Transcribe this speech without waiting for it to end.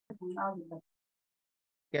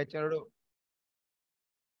Get your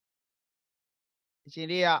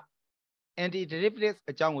Chilia anti-derivatives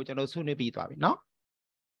a jungle which no sooner be no?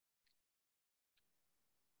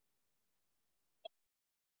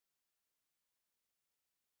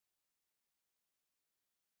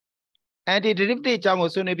 Anti-derivative jungle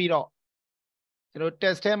sooner be no.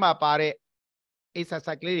 Test him up is a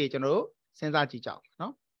cyclic general since I teach out,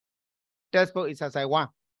 no? Test book is as I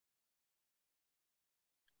want.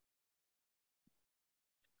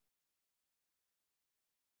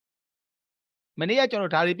 Many a general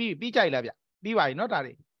tally be child, be why not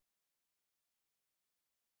tally.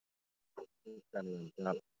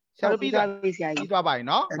 Shall be the by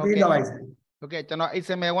no? Okay, general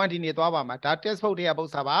SMA1 in the Obama. That test for the above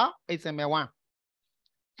Saba, SMA1.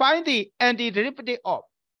 Find the anti-derivative of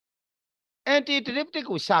anti-derivative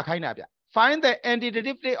of Shakainabia. Find the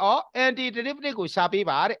anti-derivative or anti-derivative of Shabi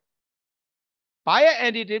Bar. By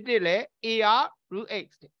anti-derivative AR root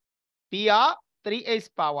X. BR 3x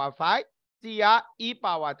power 5. CR e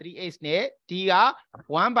power 3x ne. DR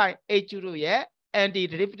 1 by H2 ye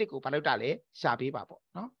anti-derivative of Palutale Shabi Babo.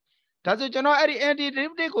 No? That's what you know any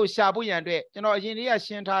anti-derivative of Shabu Yandre. You know, engineer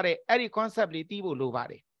Shintare, any concept Tibu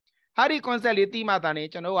Lubari. Hari concept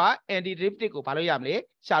Timatane, you know, anti-derivative of Paloyamle,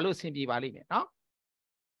 Shalu Simbi Valley. No?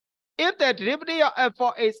 If the derivative of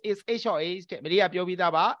F4H is H or H, Maria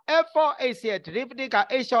Piovidaba, F4H is derivative of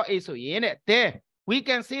H or H, then we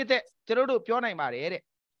can see that Jerodo Piona Mare.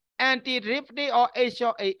 Anti-derivative of H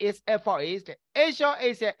or H is F4H. H or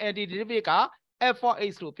H is anti-derivative of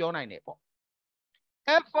F4H to Piona Nepo.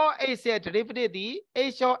 F4H is derivative the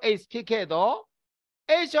H or H Pikedo.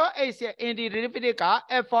 H or H is anti-derivative of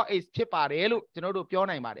F4H Piparelu, Jerodo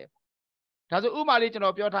Piona Mare. That's what Umali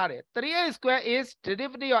of your tare. 3a square is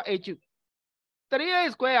derivative of HU.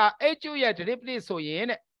 3a square HU is derivative so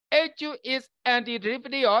yen. HU is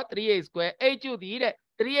anti-derivative of 3a square. HU the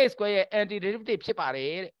 3a square anti-derivative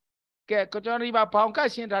chipare. Get Cotonriba Ponka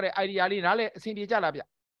Shintare ideally Nale Simbi Jalabia.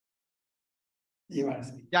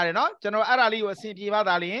 Yarino, General Arali was Simbi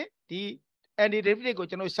Vadali, the anti-derivative go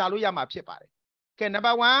General Shaluyama chipare.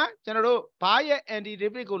 Number one, general Paya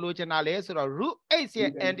anti-derivative lucinale, so root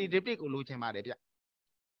AC anti-derivative lucimaria.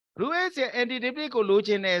 Root AC anti-derivative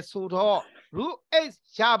lucine suto, root ace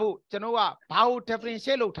shabu, genoa, pow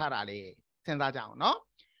differential tarale. Send that down, no?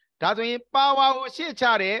 That's when power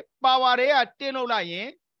share, power rea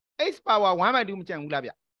tenolaye, ace power 1 by doom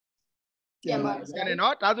jangulabia.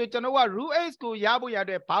 That's what genoa root ace go yabu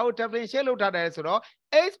yade, power differential tarale,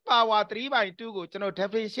 ace power 3 by 2 go, general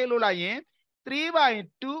differential laye. 3 by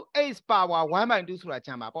 2 ace power 1 by 2 sura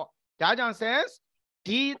chamba po. Jajan says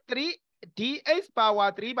D3 DH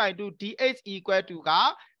power 3 by 2 DH equal to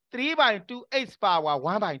 3 by 2 ace power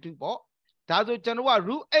 1 by 2 po. That's what Janua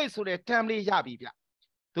root ace so the family yabibia.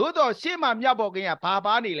 Dodo shima yabogia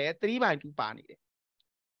papa nile 3 by 2 pani.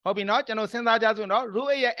 Hobby not, Jano Senza Jazuno,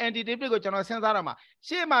 root a anti-derivative Jano Senzarama.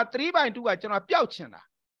 Shima 3 by 2 at Jano Piauchina.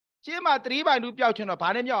 Shima 3 by 2 Piauchino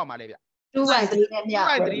Panamia Malevia. 2 by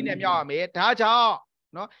 3 name your mate, Taja.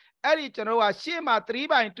 No, Eddie Genoa, Shima 3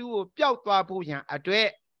 by 2, Piautua Puyan, a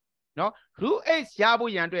dwe. No, Ru Ace Yabu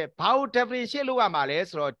Yandre, Pow differential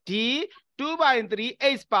Males, or D 2 by 3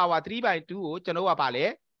 ace power 3 by 2, Genoa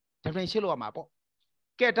Pale, differential Mapo.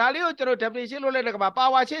 Get Alio Geno differential like a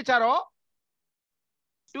power charo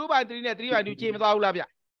 2 by 3 and 3 by 2 James Aulavia.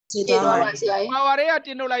 Power area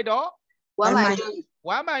Tino Lido 1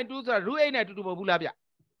 by 2 Ruina to Bulabia.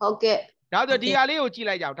 Okay. Now the Dialio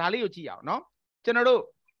Chila, Talio Chia, no? General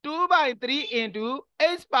 2 by 3 into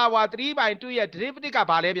ace power 3 by 2 year derivative of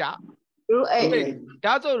Palevia.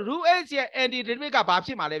 That's a root ace and the derivative of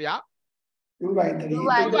Papsi Malevia. 2 by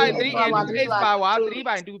 3 into ace power 3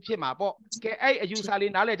 by 2 Pimapo. Okay, you sali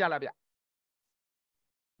Nale Jalabia.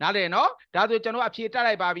 Nale, no? That's what you know,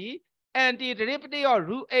 Apchita Babi. And the derivative of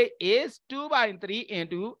root A is 2 by 3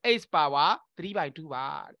 into ace power 3 by 2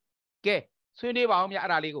 bar. Okay, so you know, I'm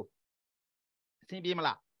Araligo. Simbi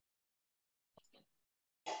Mala.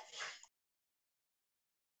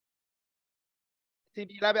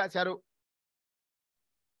 Simbi Labia Saru.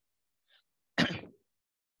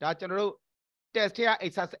 That general test here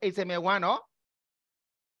is SMA1, no?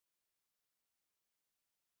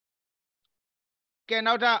 Okay,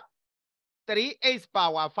 now the 3 ace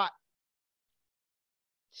power 5.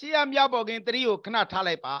 She am Yabogan 3 you cannot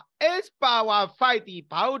talipa. Ace power 5 the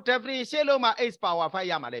power differential ma ace power 5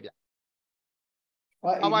 Yamalabia.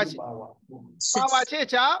 Power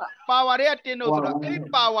checha, power rate no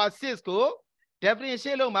 8 power 6 go,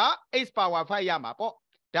 differential ma ace power 5 Yamapo.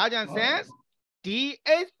 Doesn't sense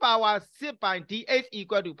D8 power 6 by D8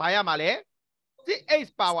 equal to Payamale 6x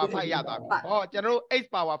power 5ရသွားပြီဟောကျွန်တော်တို့ x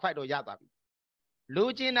power 5တော့ရသွားပြီလူ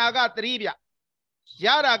ချင်တာက3ဗျရ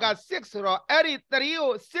တာက6ဆိုတော့အဲ့ဒီ3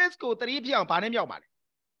ကို6ကို3ဖြစ်အောင်ဘာနဲ့မြောက်ပါလဲ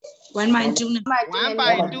 1/2 နဲ့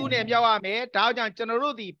 1/2 နဲ့မြောက်ရမယ်ဒါကြောင့်ကျွန်တော်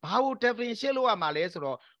တို့ဒီဘာကို differentiate လုပ်ရမှာလဲဆို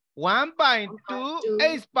တော့ 1/2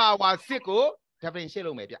 x power 6ကို differentiate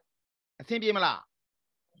လုပ်မယ်ဗျအဆင်ပြေမလား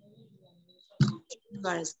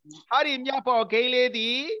ဟာဒီမြောက်ဖို့ဂိမ်းလေးဒီ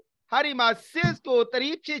ဟာဒီမှာ6ကို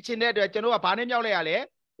3ဖြစ်ချင်တဲ့အတွက်ကျွန်တော်ကဘာနဲ့မြောက်လိုက်ရလဲ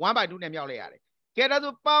 1/2 နဲ့မြောက်လိုက်ရတယ်ကဲဒါ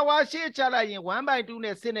ဆို power ရှေ့ချလိုက်ရင် 1/2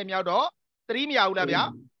 နဲ့6နဲ့မြောက်တော့3မရဘူးလားဗျာ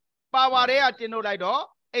power တွေကတင်လို့လိုက်တော့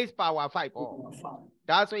x power 5ပေါ့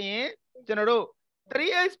ဒါဆိုရင်ကျွန်တော်တို့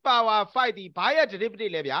 3x power 5ဒီဘာရဲ့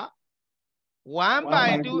derivative လဲဗျာ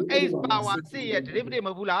 1/2 x power 6ရဲ့ derivative မ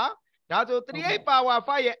ဟုတ်ဘူးလားဒါဆို 3x power 5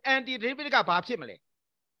ရဲ့ anti derivative ကဘာဖြစ်မလဲ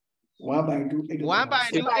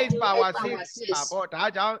 1/2 x power 6ပါပေါ့ဒါ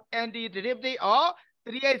ကြောင့် anti derivative of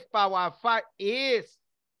 3x power 5 is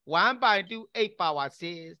 1/2 x power 6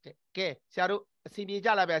တဲ့ကဲဆရာတို့အစီအပြေကြ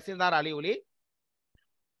လာပဲစဉ်းစားတာလေးကိုလေ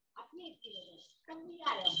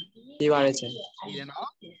ပြပါရစေဒီနော်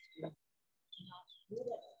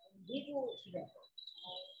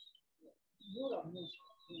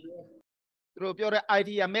သူတို့ပြောတဲ့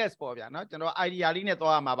idea math ပေါ့ဗျာနော်ကျွန်တော် idea လေးနဲ့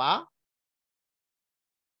သွားရမှာပါ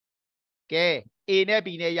ကဲ a နဲ့ b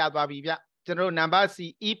နဲ့ရသွားပြီဗျကျွန်တော်တို့ number c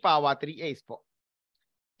e power 3x ပေါ့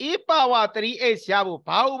e power 3x ရဖို့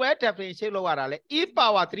ဘာလို့ပဲ differentiate လုပ်ရတာလဲ e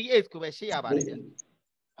power 3x ကိုပဲရှင်းရပါတယ်ဗျ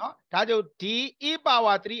နော်ဒါကြောင့် d e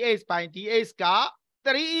power 3x by dx က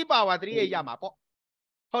 3e power 3x ရမှာပေါ့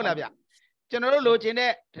ဟုတ်လားဗျကျွန်တော်တို့လိုချင်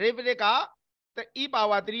တဲ့ derivative က e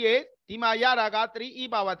power 3x ဒီမှာရတာက 3e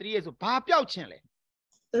power 3x ဆိုဘာပြောက်ချင်လဲ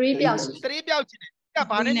3ပြောက်3ပြောက်ချင်တယ်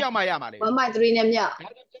ဘာနဲ့ပြောက်မှရမှာလဲ 1/3 နဲ့မြောက်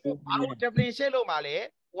ဘာကို differentiate လုပ်မှာလဲ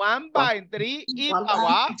 1/3 e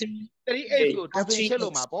power 3x ကို differentiate လု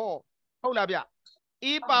ပ်မှာပေါ့ဟုတ်လားဗျ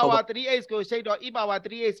e power 3x ကိုရှိတ်တော့ e power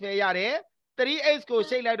 3x ပဲရတယ် 3x ကို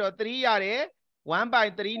ရှိတ်လိုက်တော့3ရတယ်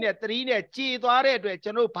 1/3 နဲ့3နဲ့ကြည်သွားတဲ့အတွက်ကျွ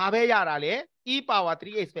န်တော်ဘာပဲရတာလဲ e power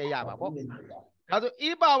 3x ပဲရပါပေါ့ဒါဆို e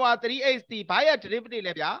power 3x ဒီဘာရဲ့ derivative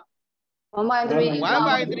လဲဗျာ 1/3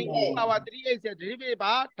 e power 3x ရဲ့ derivative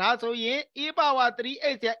ပါဒါဆိုရင် e power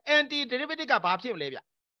 3x ရဲ့ anti derivative ကဘာဖြစ်မလဲဗျ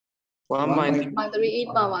 1/3 e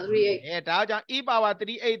power 3x ဒါကြောင့် e power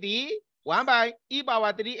 3x ဒီ 1/e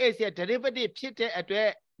power 3x ရဲ့ derivative ဖြစ်တဲ့အတွက်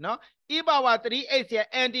နော် e power 3x ရဲ့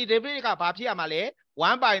anti derivative ကဘာဖြစ်ရမှာလဲ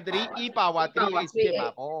 1/3 e power 3x ဖြစ်ပါ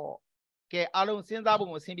ပေါ့ကဲအားလုံးစဉ်းစားဖို့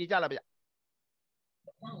ကိုအဆင်ပြေကြလားဗျ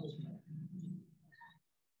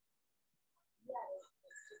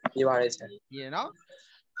ပြပါရစေပြည့်နော်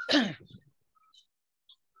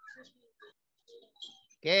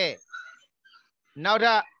ကဲနောက်ထ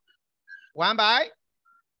ပ် 1/h ပေါ့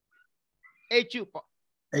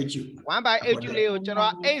 1/h လေးကိုကျွန်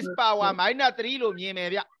တော် x power -3 လို့မြင်မယ်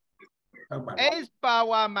ဗျ x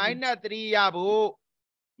power -3 ရဖို့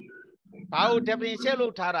ဘာကို differentiate လု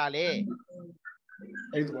ပ်ထားတာလဲ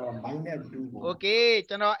x power -2 okay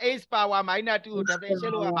ကျွန်တော် x power -2 ကို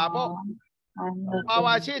differentiate လုပ်ရမှာပေါ့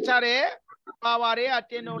power ရှင်းချတဲ့ power တွေက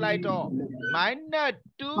တင်းထုတ်လိုက်တော့ -2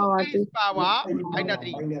 x power -3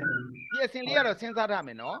 ဒီအစဉ်လေးကတော့စဉ်းစားထားမ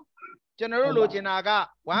ယ်နော်ကျွန်တော်တို့လိုချင်တာက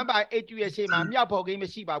 1/h ရဲ့ရှေ့မှာမြောက်ဖို့ကိန်းမ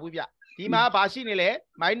ရှိပါဘူးဗျဒီမှာဘာရှိနေလဲ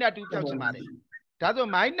 -2 ပြောက်ချင်ပါတယ်ဒါဆို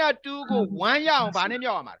 -2 ကို1ရအောင်ဘာနဲ့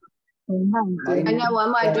မြောက်ရမှာလဲ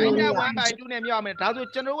-1/2 နဲ့မြောက်ရမယ်ဒါဆို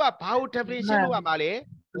ကျွန်တော်တို့ကဘာကို differentiate လုပ်ရမှာလဲ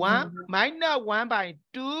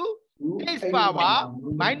-1/2 x power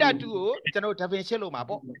 -2 ကိုကျွန်တော် differentiate လုပ်မှာ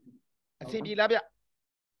ပေါ့အဆင်ပြေလားဗျ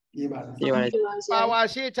ပြေပါပြပါpower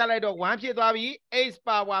ရှေ့ချလိုက်တော့1ဖြစ်သွားပြီ x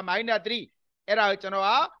power -3 အဲ့ဒါကိုကျွန်တော်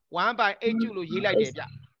က 1/h လို့ရေးလိုက်တယ်ဗျ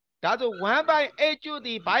ဒါဆို 1/h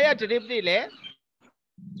ဒီဘာရဲ့ derivative လဲ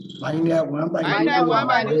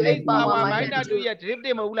-1/2 x power -2 ရဲ့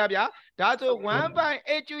derivative မဟုတ်ဘူးလားဗျာဒါဆို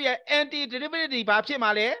 1/h ရဲ့ anti derivative ဒီဘာဖြစ်မှာ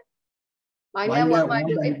လဲ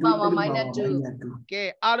-1/2 x power -2 ကဲ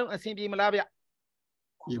အားလုံးအဆင်ပြေမလားဗျ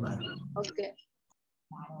ပြေပါဟုတ်ကဲ့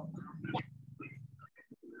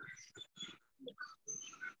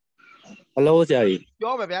ဟယ်လိုဆရာကြီး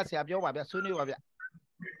ပြောပါဗျာဆရာပြောပါဗျာဆွေးနွေးပါဗျာ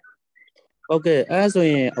ဟုတ်ကဲ့အဲ့ဆို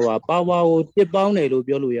ရင်ဟိုပါဝါကိုတစ်ပေါင်းတယ်လို့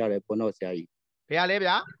ပြောလို့ရတယ်ပေါ့နော်ဆရာကြီးဘယ်ရလဲ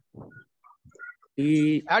ဗျာဒီ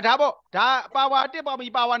ဒါပေါ့ဒါပါဝါတစ်ပေါင်း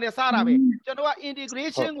ပြီးပါဝါနဲ့စားတာပဲကျွန်တော်က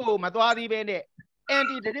integration ကိုမသွားသေးပဲနဲ့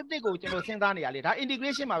anti derivative ကိုကျွန်တော်စဉ်းစားနေရလေဒါ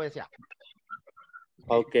integration ပါပဲဆရာ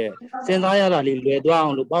ဟုတ်ကဲ့စဉ်းစားရတာလေးလွယ်သွားအော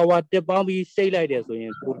င်လို့ပါဝါတစ်ပေါင်းပြီးစိတ်လိုက်တယ်ဆိုရ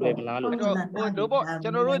င်ပိုလွယ်မလားလို့တို့ပေါ့ကျွ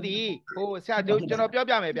န်တော်တို့ဒီဟိုဆရာကျွန်တော်ပြော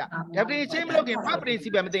ပြမယ်ဗျ definition မလုပ်ခင်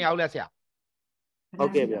principle မသိရဘူးလားဆရာ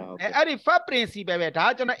Okay, yeah. Any fab principle be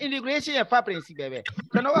da chano integration ya fab principle be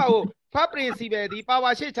chano wa fab principle di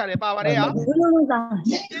power shi chare power re ya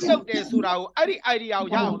inlok de sura ko ari idea ko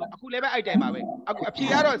yaအောင်အခုလည်းပဲအဲ့တိုင်းပါပဲအခုအဖြေ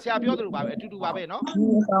ကတော့ဆရာပြောသလိုပါပဲအတူတူပါပဲเนาะ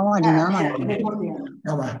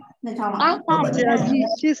ဆရာကြီး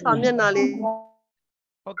ရှေ့ဆောင်မျက်နှာလေး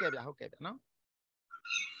ဟုတ်ကဲ့ဗျာเนาะ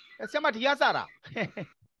ဆရာမဒီရစတာ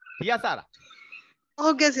ဒီရစတာ ဟု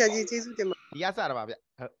တ်ကဲ့ဆရာကြီးကျေးဇူးတင်ပါ ဒီရစတာပါဗျ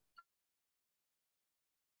ဟုတ်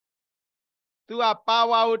သူက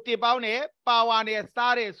power ကိုတစ်ပေါင်းနဲ့ power နဲ့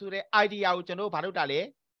စားတယ်ဆိုတဲ့ idea ကိုကျွန်တော်ဘာလုပ်တာလဲ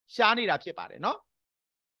ရှားနေတာဖြစ်ပါတယ်เนาะ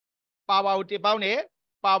power ကိုတစ်ပေါင်းနဲ့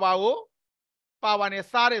power ကို power နဲ့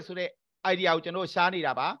စားတယ်ဆိုတဲ့ idea ကိုကျွန်တော်ရှားနေ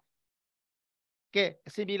တာပါကဲ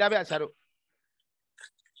အစီအပြေလားဗျဆရာတို့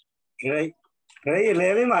Great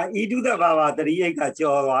 11မှာ e to the power 38က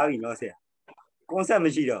ကျော်သွားပြီเนาะဆရာ concept မ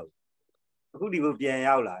ရှိတော့ဘူးအခုဒီလိုပြန်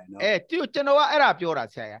ရောက်လာတယ်เนาะကျွန်တော်ကအဲ့ဒါပြောတာ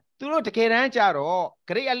ဆရာသူတို့တကယ်တမ်းကျတော့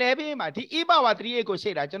grade 11မှာဒီ e power 38ကို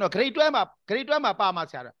ရှိတာကျွန်တော် grade 12မှာပါမှာ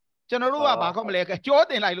ဆရာကျွန်တော်တို့ကဘာခေါ့မလဲကြော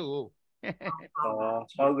တင်လိုက်လို့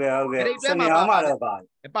ဟုတ်ကဲ့စနေအောင်မှာတော့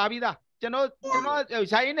ပါပြီးသားကျွန်တော်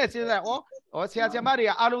ရိုင်းနဲ့စဉ်းစားဆရာမတွေက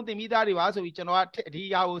အားလုံးသင်ပြီးသားတွေပါဆိုပြီးကျွန်တော်ကဒီ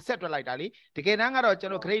ဟာကိုဆက်တွက်လိုက်တာလေတကယ်တမ်းကတော့ကျွ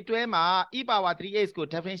န်တော် grade 12မှာ e power 38ကို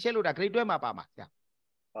definition လို့တာ grade 12မှာပါမှာဆရာ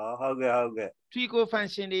ဟုတ်ကဲ့ trigo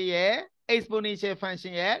function တွေရဲ့ exponential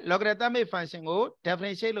function ရဲ့ logarithmic function ကို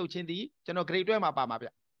definition လုပ်ခြင်းဒီကျွန်တော် grade 12မှာပါမှာဗျ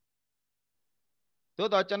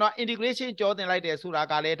သို့တော့ကျွန်တော် integration ကြောတင်လိုက်တယ်ဆိုတာ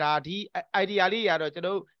ကလည်းဒါဒီ idea လေးရတော့ကျွန်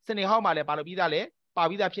တော်စနေဟောက်မှာလည်းပါလို့ပြီးသားလေပါ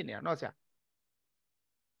ပြီးသားဖြစ်နေတာเนาะဆရာ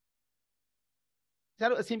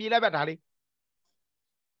တို့အဆင်ပြေလိုက်ပါဒါလေး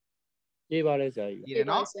ပြေးပါလေဆရာကြီးပြေတယ်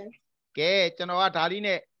เนาะကဲကျွန်တော်ကဒါလေး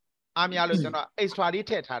နဲ့အားများလို့ကျွန်တော် extra လေး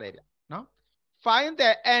ထည့်ထားတယ်ဗျเนาะ find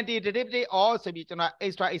the antiderivative of ဆိုပြီးကျွန်တော်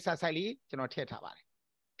extra exercise လေးကျွန်တော်ထည့်ထားပါတယ်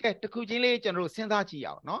ကဲတစ်ခုချင်းလေးကျွန်တော်တို့စဉ်းစားကြည့်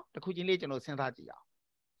အောင်เนาะတစ်ခုချင်းလေးကျွန်တော်စဉ်းစားကြည့်အောင်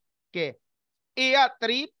ကဲ a က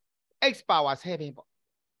 3x power 7ပေါ့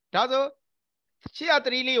ဒါဆိုရှေ့က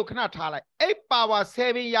3လေးကိုခဏထားလိုက်8 power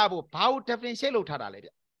 7ရဖို့ဘာကို definition လုပ်ထားတာလဲဗျ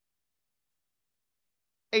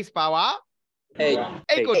x power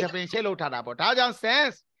 8ကို definition လုပ်ထားတာပေါ့ဒါကြောင့်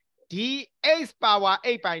sense dx power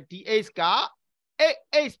 8 by dx က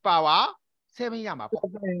 8x power 7ရမှာပေါ့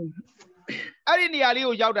အဲ့ဒီနေရာလေး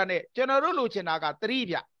ကိုရောက်တာနဲ့ကျွန်တော်တို့လိုချင်တာက3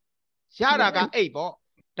ဗျရတာက8ပေါ့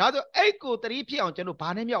ဒါဆို8ကို3ဖြစ်အောင်ကျွန်တော်ဘာ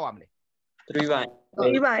နဲ့မြောက်ရမလဲ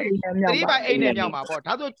3 by 8နဲ့မြောက်မှာပေါ့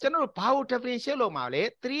ဒါဆိုကျွန်တော်တို့ဘာကို definition လုပ်မှာလဲ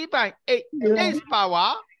3 by 8 x power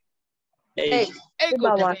 8ကို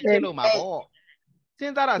definition လုပ်မှာပေါ့စ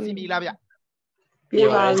ဉ်းစားတာစီပြီလားဗျပြေ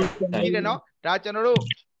ပါပြီဒီတယ်နော်ဒါကျွန်တော်တို့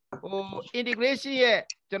integration ရဲ့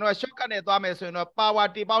ကျွန်တော် shortcut နဲ့သွားမယ်ဆိုရင်တော့ power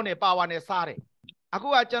တပေါင်းနဲ့ power နဲ့စားတယ်အခု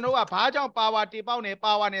ကကျွန်တော်ကဘာကြောင့် power တပေါင်းနဲ့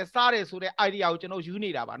power နဲ့စားတယ်ဆိုတဲ့ idea ကိုကျွန်တော်ယူနေ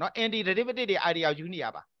တာပါเนาะ anti derivative တွေ idea ကိုယူနေရ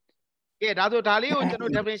ပါကဲဒါဆိုဒါလေးကိုကျွန်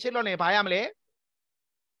တော် definition လုပ်နေဘာရမလဲ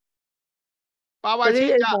power 3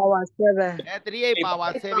 power 7 3 power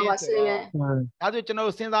 7ဆိုတော့ဒါဆိုကျွန်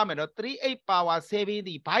တော်စဉ်းစားမယ်เนาะ3 power 7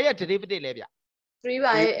ဒီဘာရဲ့ derivative လဲဗျ3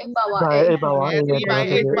 by 8 power 3 by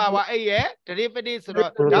 8 power 8ရဲ့ derivative ဆိုတော့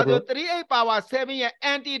ဒါဆို3 power 7ရဲ့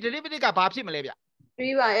anti derivative ကဘာဖြစ်မလဲဗျ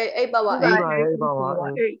3 by 8 power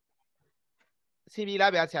 8 စီပြီ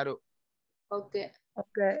လားဗျာဆရာတို့ဟုတ်ကဲ့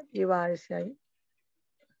ပြေပါရဆရာကြီး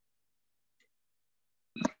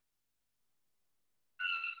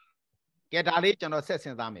ကဲဒါလေးကျွန်တော်ဆက်စ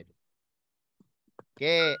ဉ်းစားမယ်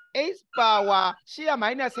ကဲ x power ရှေ့က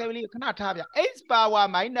 -7 လေးခဏထားဗျ x power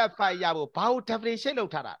 -5 ရဖို့ဘာကို definition လု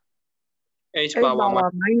ပ်ထားတာh power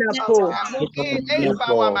 -4 okay x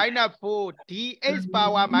power -4 dx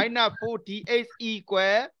power -4 dx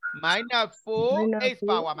equal -4 x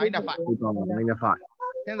power -5 စ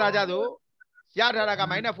ဉ်းစားကြစို့ရထားတာက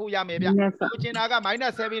-4ရမယ်ဗျလိုချင်တာက-7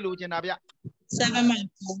လိုချင်တာဗျ7 by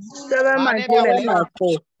 7 by 4နဲ့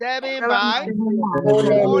7 by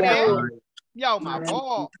 4နဲ့မြောက်မှာပေါ့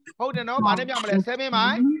ဟုတ်တယ်နော်ဗာနဲ့မြောက်မလဲ7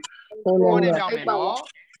 by 4နဲ့မြောက်မယ်နော်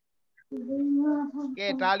ကဲ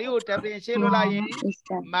ဒါလေးကို definition လုပ်လိုက်ရင်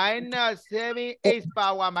-7 x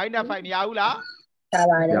power -5 မရဘူးလားဒါ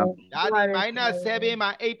ပါတယ်ဒါဒီ-7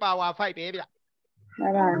 by 8 power 5ပဲဗျ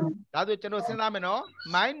ဒါဆိုကျွန်တော်စဉ်းစားမယ်နော်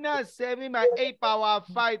-7 by 8 power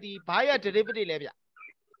 5ဒီဘာရဲ့ derivative လဲဗျ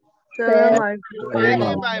7 by 4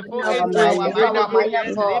 by 4 8 power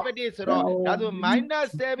derivative ဆိုတော့ဒါဆို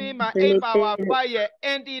-7 by 8 power 5ရဲ့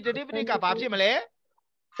anti derivative ကဘာဖြစ်မလဲ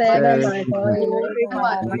7 by 4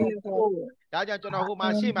ဒါကြောင့်ကျွန်တော်ဟိုမှာ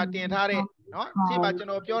ရှေ့မှာတင်ထားတဲ့နော်ရှေ့မှာကျွန်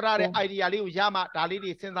တော်ပြောထားတဲ့ idea လေးကိုရမှဒါလေး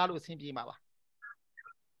တွေစဉ်းစားလို့အဆင်ပြေမှာပါ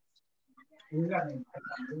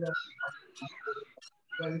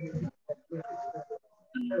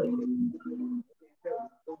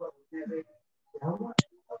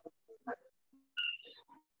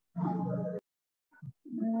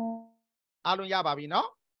Alun Yababi, no?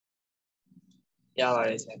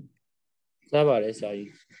 Yaba, sir. Sabare,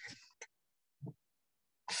 sorry.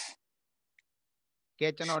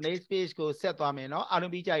 Get on next page go set to me, no?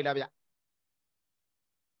 Alun Bija Ilabia.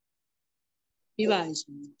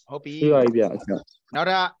 Hopi. Now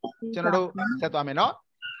that general set to me, no?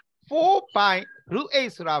 4 by root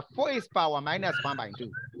 8 sura 4x power minus 1 by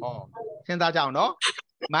 2. Oh, send that down, no?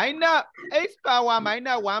 Minus x power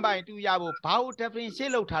minus 1 by 2 yabu power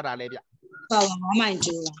differential thara le bya. Power 1 by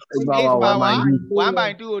 2. X power 1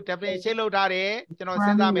 by 2 differential thare chano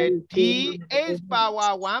sinsa me d x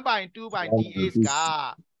power 1 by 2 by dx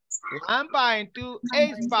ka 1 by 2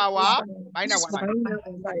 x power minus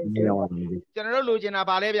 1 by 2. Chano lo chena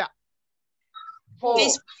ba le bya. 4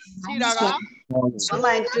 ရှိတာက 1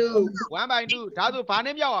 by 2 1 by 2ဒါဆိုဘာ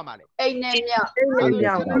နဲ့မြောက်ရမှာလဲ 8နဲ့မြောက် ဒါဆို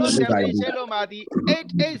ကျွန်တော်တို့ differential လို့မှာဒီ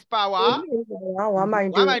 8x power 1 by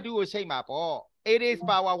 2ကိုရှိတ်မှာပေါ့ 8x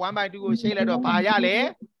power 1 by 2ကိုရှိတ်လိုက်တော့ဘာရလဲ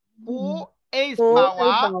 4x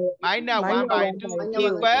power minus 1 by 2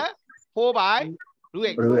 equal 4 by root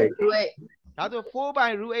x ဒါဆို4 by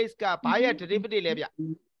root x ကဘာရဲ့ derivative လဲဗျ 8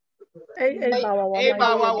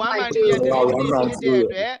 power 1 by 2ရဲ့ derivative ဖြစ်တဲ့အ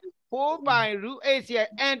တွက်4 by root x ရဲ့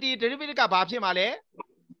anti derivative ကဘာဖြစ်မှာလဲ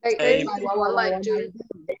 8 power 1 by 2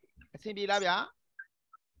 အဆင်ပြေလားဗျာ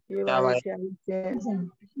Yaba.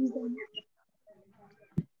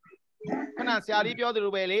 ခဏဆရာလေးပြောသ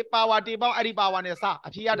လိုပဲလေ power တေပေါင်းအဲ့ဒီ power နဲ့စအ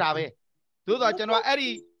ဖြေရတာပဲသို့တော့ကျွန်တော်အဲ့ဒီ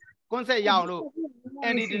concept ရအောင်လို့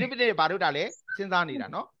anti derivative ဘာလို့တာလဲစဉ်းစားနေတာ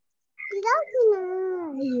เนาะ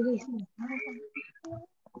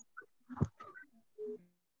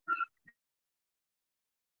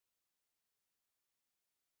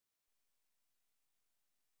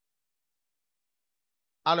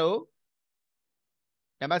ဟယ်လို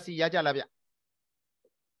နံပါတ် C ရကြလားဗျ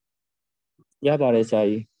Yabare,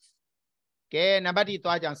 sorry. ကဲနံပါတ် D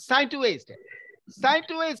သွားကြအောင် sin 2x တဲ့ sin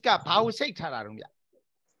 2x ကဘာကိုရှိတ်ထားတာတုံးဗျ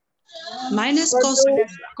minus cos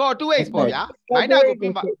cos 2x ပေါ့ဗျာ minus ကို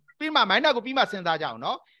ပြီးမှ minus ကိုပြီးမှစဉ်းစားကြအောင်เน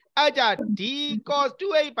าะအဲ့ကြ d cos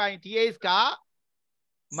 2x by dx က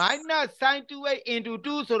minus sin 2x into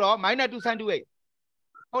 2ဆိုတော့ minus 2 sin 2x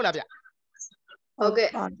ဟုတ်လားဗျ ဟုတ်ကဲ့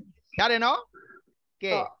ရတယ်เนาะ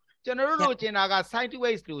ကဲကျွန်တော်တို့လိုချင်တာက sin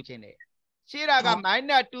 2x လိုချင်တယ်ရှင်းတာက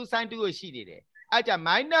minus 2 sin 2 ကိုရှိနေတယ်အဲ့ကြ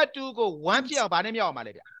minus 2ကို1ဖြစ်အောင်ဗာနဲ့မြောက်အောင်ပါ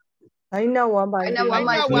လေဗျ minus 1 by 2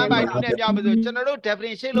 minus 1 by 2နဲ့မြောက်ပါဆိုကျွန်တော်တို့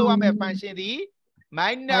differential လုပ်ရမယ့် function ဒီ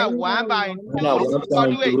minus 1 by 2 cos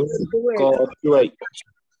 2x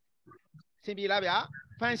စင်ပြီလားဗျာ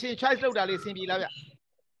function choice လုပ်တာလေးစင်ပြီလားဗျာ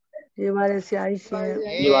ဒီပါတယ်ဆရာကြီးရှင်း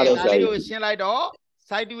ဒီပါတယ်ဆရာကြီးကိုရှင်းလိုက်တော့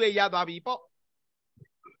sin 2x ရသွားပြီပေါ့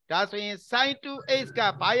ဒါဆိုရင် sin 2x က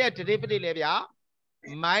ဘာရဲ့ derivative လဲဗျာ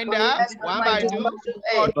minus 1 by 2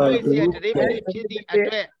 cos 2x ရဲ့ derivative ဖြစ်သည့်အ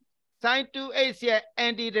တွက် sin 2x ရဲ့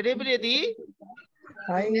anti derivative သည်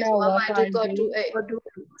minus 1 by 2 cos 2x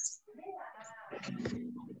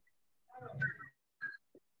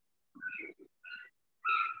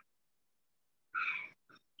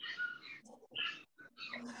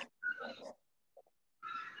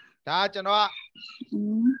ဒါကျွန်တော်က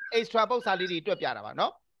extra ပုတ်စာလေးတွေတွက်ပြတာပါเนา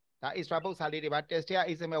ะဒါ extra ပုတ်စာလေးတွေပါ test က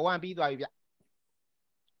example 1ပြီးသွားပြီဗျ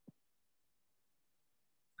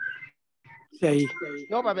ဆရာကြီး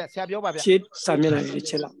ပြောပါဗျဆရာပြောပါဗျ ရှေ့စာမျက်နှာလေး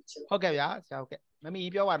ချက်လောက် ဟုတ်ကဲ့ဗျာဆရာဟုတ်ကဲ့မမီ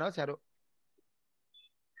ပြောပါနော်ဆရာတို့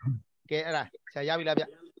ကဲအဲ့ဒါဆရာရပြီလားဗျ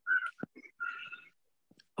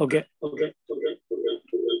ဟုတ်ကဲ့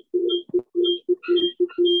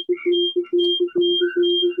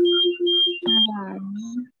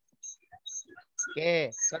ကဲ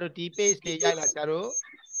ဆရာတို့ဒီ page တွေရိုက်လာဆရာတို့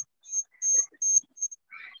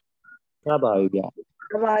Yabare, yeah.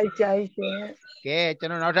 ဘာပါဆရာကြီးရှင်း ကဲကျွန်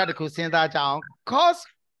တော်နောက်ထပ်တစ်ခုစဉ်းစားကြအောင် cos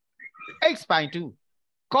x by 2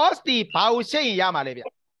 cos ဒီဘာကိုရှိတ်ရင်ရမှာလဲဗျ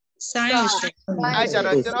sin အဲ့ကြ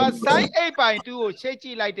တော့ကျွန်တော် sin 8 by 2ကိုရှိတ်ကြ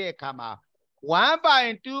ည့်လိုက်တဲ့အခါမှာ1 by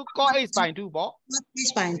 2 cos x by 2ပေါ့ x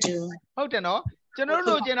by 2 ဟုတ်တယ်နော်ကျွန်တော်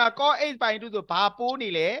တို့လိုချင်တာ cos x by 2ဆိုဘာပိုးနေ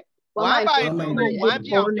လဲ1 by 2ကို1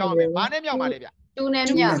ပြောင်းပြောင်းမယ်ဘာနဲ့မြောက်မှာလဲဗျ 2နဲ့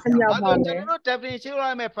မြောက် မြောက်ပါ အဲ့ မ တော့ ယ် ကျွန်တော်တို့ definition ရ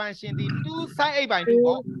မယ့် function ဒီ2 sin 8 by 2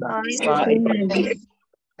ပေါ့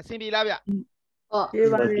အဆင်ပြေလားဗျ ဟုတ် ဒီ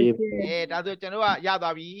ပါတယ် ဒါဆိုကျွန်တော်ကရ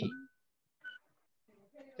သွားပြီ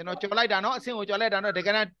ကျွန်တော်ကြော်လိုက်တာเนาะအဆင့်ကိုကြော်လိုက်တာเนาะတက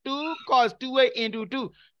ယ်တမ်း2 cos 2a into 2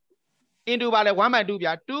 into ပါလဲ1 by 2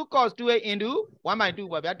ဗျာ2 cos 2a into 1 by 2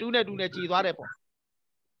ပေါ့ဗျာ2နဲ့2နဲ့ကြည်သွားတယ်ပေါ့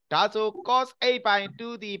ဒါဆို cos 8 by 2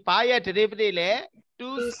ဒီဘာရဲ့ derivative လဲ2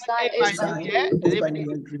 sin 8 by 2ရဲ့ derivative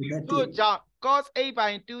တို့ကြောင့် cos 8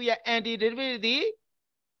 by 2ရဲ့ anti derivative ဒီ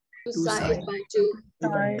 2 sin 8 by 2 က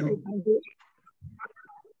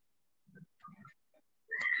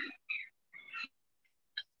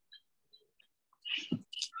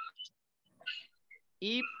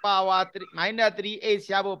e power 3 minus 3x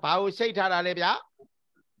ရဖို့ဘာကိုရှိတ်ထားတာလဲဗျာ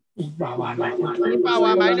E power e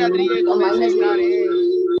power minus 3x ကိုပဲရှိတ်ထားတယ်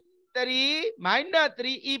3 minus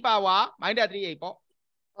 3 e power minus 3x ပေါ့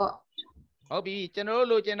ဟုတ်ပြီကျွန်တော်တို့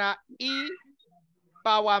လိုချင်တာ e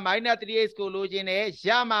power minus 3x ကိုလိုချင်တယ်ရ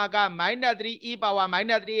မှာက minus 3 e power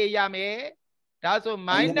minus 3x ရမယ်ဒါဆို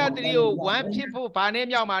minus 3ကို1ဖြစ်ဖို့ဘာနဲ့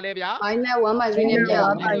မြောက်မှာလဲဗျာ minus 1/3 နဲ့မြော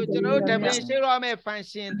က် အဲ့လိုကျွန်တော်တို့ differential ရမယ့်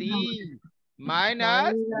function ဒီ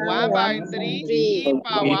minus 1/3 e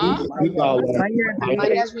power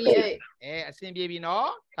minus 3x အဆင်ပြေပြီနော်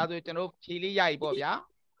ဒါဆိုကျွန်တော်ဖြေလေးရပြီပေါ့ဗျာ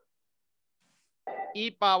e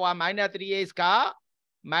power minus 3x က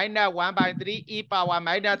minus 1/3 e power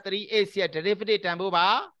minus 3x ရဲ့ derivative တန်ဖိုးပါ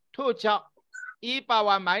ထို့ကြောင့် e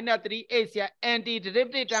power minus 3x ရဲ့ anti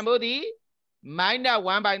derivative တန်ဖိုးသည်minus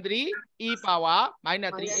 1/3 e power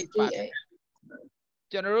minus 3x ပါတယ်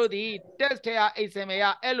ကျွန်တော်တို့ဒီ test ထဲက exam ရ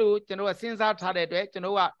အဲ့လိုကျွန်တော်ကစဉ်းစားထားတဲ့အတွက်ကျွန်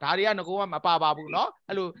တော်ကဒါတွေကငကောမပါပါဘူးเนาะ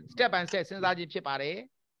အဲ့လို step by step စဉ်းစားခြင်းဖြစ်ပါတယ်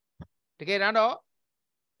တကယ်တမ်းတော့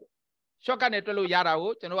shortcut နဲ့တွက်လို့ရတာ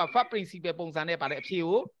ကိုကျွန်တော်က first principle ပုံစံနဲ့ပါတယ်အဖြေ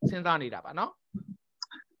ကိုစဉ်းစားနေတာပါเนาะ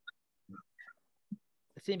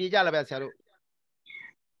အဆင်ပြေကြလားဗျဆရာတို့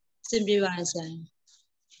အဆင်ပြေပါဆရာ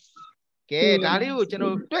ကဲဒါလေးကိုကျွန်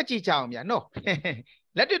တော်တွက်ကြည့်ကြအောင်ဗျာနော်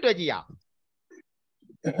လက်တွေ့တွက်ကြည့်ရအောင်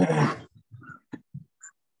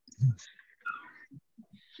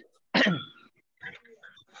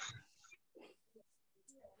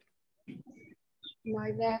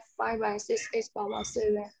minus 5/6x power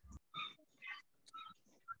 7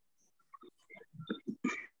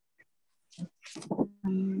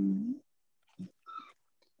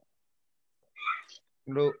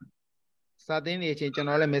လို့စာသင်နေအချိန်ကျွန်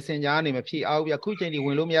တော်လည်း Messenger ကနေမဖြည့်အောင်ဗျခုချိန်ဒီဝ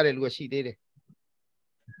င်လို့မရတဲ့လူကရှိသေးတယ်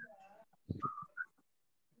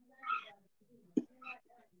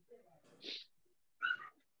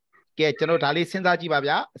ကဲကျွန်တော်ဒါလေးစဉ်းစားကြည့်ပါ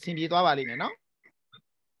ဗျာအဆင်ပြေသွားပါလိမ့်မယ်နော်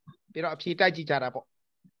ပြီးတော့အဖြေတိုက်ကြည့်ကြတာပေါ့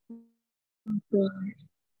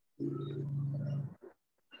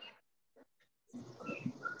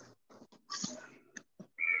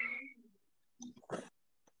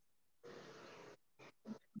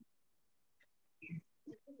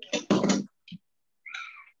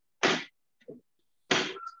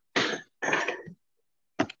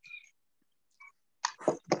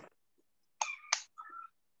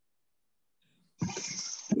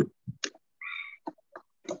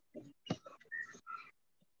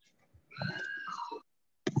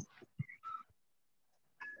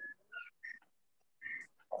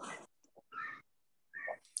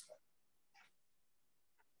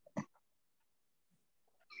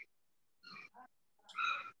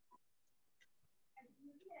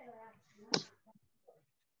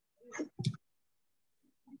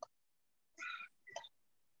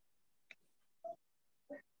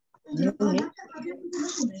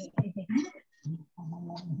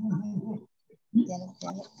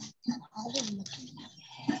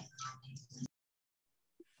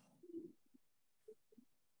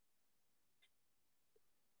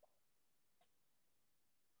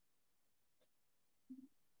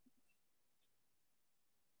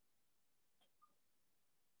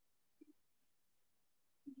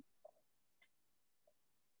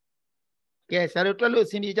ကဲဆရာတို့တွက်လို့အ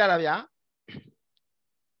ဆင်ပြေကြလားဗျာ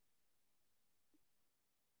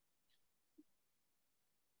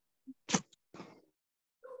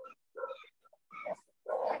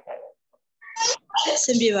အဆ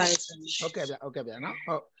င်ပြေပါတယ်ဆရာဟုတ်ကဲ့ဗျဟုတ်ကဲ့ဗျနော်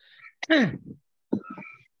ဟုတ်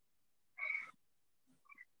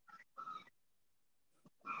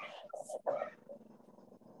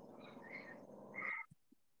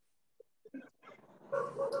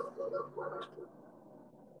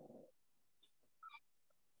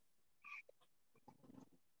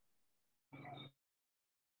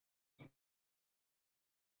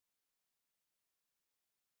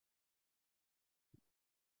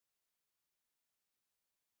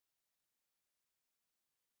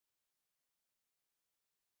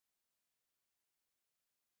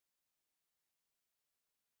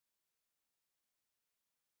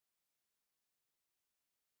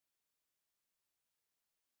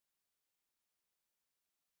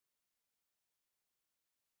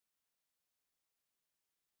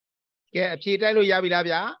ကဲအဖြေတိုက်လို့ရပြီလား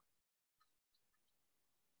ဗျာ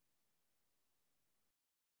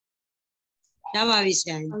ရပါပြီဆ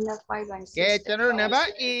ရာကဲကျွန်တော်တို့နံပါတ်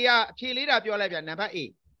A ကအဖြေလေးတာပြောလိုက်ဗျာနံပါတ် A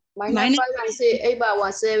minus 5/6 8 power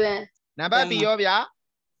 7နံပါတ် B ရောဗျာ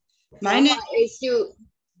minus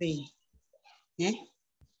 8 B ဟင်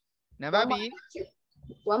နံပါတ် B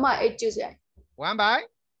 1/8 ဆရာ1/8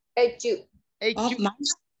 8 8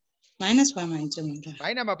 minus 1/2 ဘို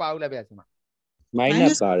င်းနဲ့မပါဘူးလားဗျာဆရာ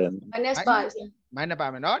minus ပါတယ် minus ပါဆရာ minus ပါ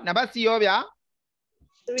မယ်နော်နံပါတ် C ရောဗျာ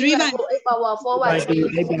 3 by 8 power 4 by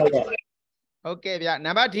 3 ဟုတ်ကဲ့ဗျာ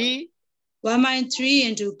နံပါတ် D 1/3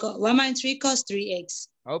 into 1/3 cos 3x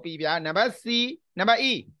ဟုတ်ပြီဗျာနံပါတ် C နံပါတ်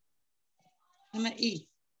E number E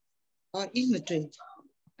or E မတွေ့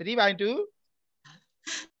 3/2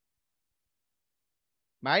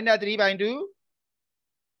 minus 3/2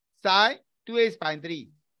 sin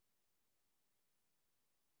 2x/3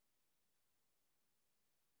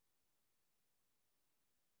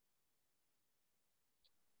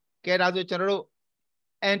 ကဲဒါဆိုကျွန်တော်တို့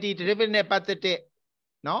anti derivative နဲ့ပတ်သက်တဲ့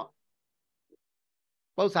နော်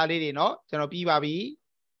ပု္ပ္ပစာလေးတွေနော်ကျွန်တော်ပြီးပါပြီ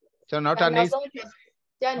ကျွန်တော်နောက်ထပ် next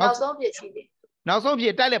ကျန်နောက်ဆုံးဖြစ်ရှိတယ် နောက်ဆုံးဖြ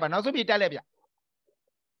စ်တက်လိုက်ပါနောက်ဆုံးဖြစ်တက်လိုက်ဗျ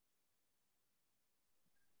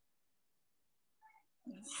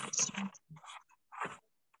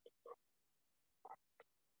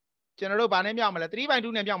ကျွန်တော်တို့ဗာနဲ့မြောက်မလဲ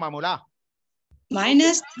 3/2 နဲ့မြောက်မှာမို့လား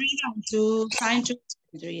minus 3/2 sin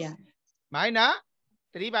 2 yeah minus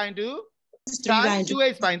 3/2 sin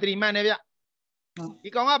 2x/3 မှန်တယ်ဗျဒီ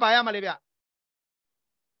ကောင်ကဘာရမှာလဲဗျ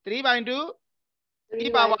3/2 e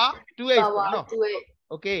power 2x ပေါ့နော်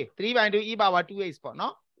okay 3/2 e power 2x ပေါ့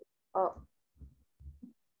နော်ဟုတ်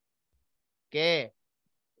ကဲ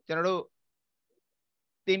ကျွန်တော်တို့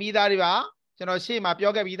သင်ပြီးသားတွေပါကျွန်တော်ရှေ့မှာ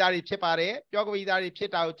ပြောခဲ့ပြီးသားတွေဖြစ်ပါတယ်ပြောခဲ့ပြီးသားတွေဖြ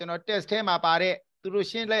စ်တာကိုကျွန်တော် test ထဲမှာပါတဲ့သူတို့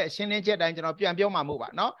ရှင်းလင်းချက်တိုင်းကျွန်တော်ပြန်ပြောမှာမို့ပါ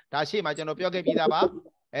နော်ဒါရှေ့မှာကျွန်တော်ပြောခဲ့ပြီးသားပါ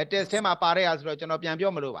test ထဲမှာပါတဲ့ဟာဆိုတော့ကျွန်တော်ပြန်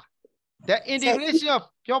ပြောမလို့ပါ the integration of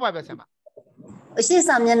ပြောပါပဲဆရာမအရှိ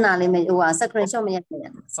စာမျက်နှာလေးမဟိုဟာ screenshot မရိုက်ဘူး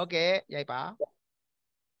ဟုတ်ကဲ့ရိုက်ပါ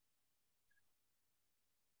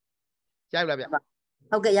ရိုက်လားဗျ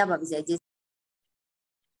ဟုတ်ကဲ့ရပါပြီဆရာကြီး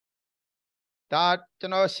ဒါကျွ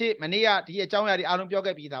န်တော်ရှေ့မနေ့ကဒီအကြောင်းအရာတွေအားလုံးပြော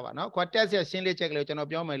ခဲ့ပြီးသားပါเนาะခွာ test ရှင်းလင်းချက်ကလေးကိုကျွန်တော်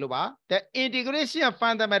ပြောမယ်လို့ပါ the integration of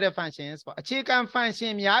fundamental functions ပေါ့အခြေခံ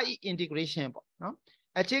function များ integration ပေါ့เนาะ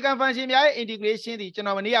အခြေခံ function များရဲ့ integration ဒီကျွန်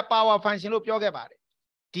တော်မနေ့က power function လို့ပြောခဲ့ပါတယ်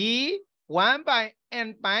ဒီ 1 by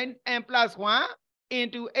n plus 1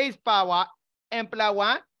 into h power n plus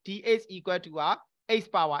 1 dh equal to h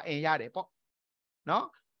power n ရတယ်ပေါ့เนาะ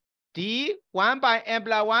D 1 by n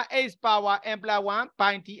plus 1 h power n plus 1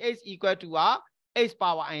 by dh equal to h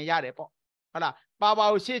power n ရတယ်ပေါ့ဟုတ်လား power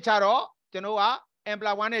ကိုရှေ့ချတော့ကျွန်တော်က n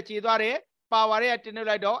plus 1နဲ့ခြေသွားတယ် power ရဲ့တင်ထုတ်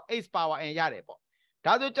လိုက်တော့ h power n ရတယ်ပေါ့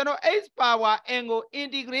ဒါဆိုကျွန်တော် h power n ကို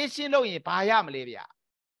integration လုပ်ရင်ဘာရမလဲဗျာ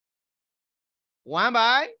1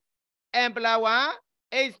 by n plus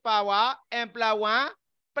 1 h power n plus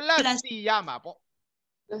 1 plus c ရမှာပေါ့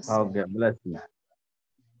ဟုတ်ကဲ့ plus c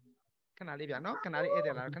ခဏလေးဗျာနော်ခဏလေးဧည့်တ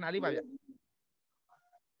ယ်လားခဏလေးပါဗျ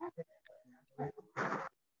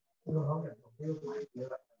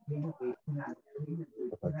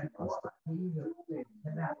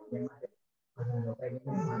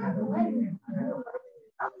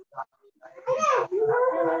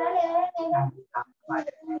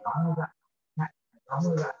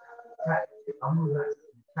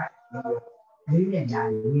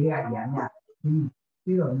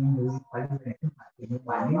ပြီးတော့နင်းလို့ခွာလို့ရတယ်ဒီမှာနင်း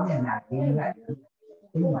နေတာဒီက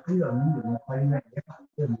ဒီမှာပြီးတော့နင်းလို့ခွာလို့ရတယ်ပြ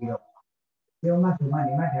န်ပြီးတော့ပြောမှဒီ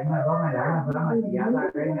မှာထဲမှာတော့မလာဘူးဘာမှမရတာ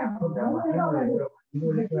ခိုင်းတာဟုတ်တယ်မပြောလို့ဒီ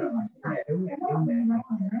လိုလေးပြောမှာအဲ့တုံးနဲ့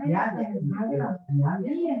ရတယ်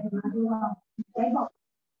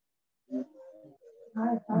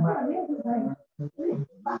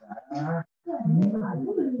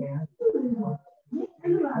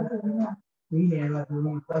ဒီနေရာကို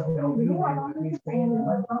ပတ်သက်လို့ဒီမှာဒီဆိုင်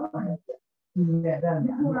မှာဒီနေရာ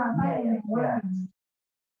မှာ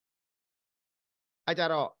အဲ့ကြ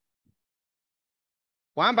တော့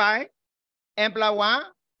1 by n plus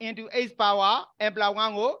 1 into h power n plus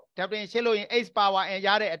 1ကို definition ရှင်းလို့ရင် h power n ရ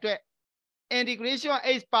တဲ့အတွက် integration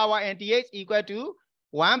h power n dh equal to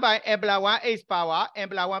 1 by n plus 1 h power n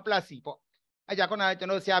plus 1 plus c ပေါ့အဲ့ကြခုနကကျွ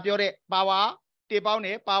န်တော်ဆရာပြောတဲ့ power တေပေါင်း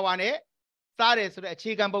နဲ့ power နဲ့စားတယ်ဆိုတဲ့အ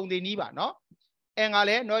ခြေခံပုံတွေနီးပါเนาะ n က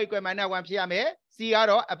လည်း not equal minus 1ဖြစ်ရမယ် c က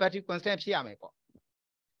တော့ effective constant ဖြစ်ရမယ်ပေါ့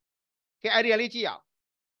ကဲအဲ့ဒီလေးကြည့်အောင်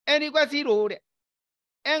n equal 0တဲ့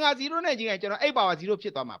n က0နဲ့ကြီးရင်ကျွန်တော်8 power 0ဖြ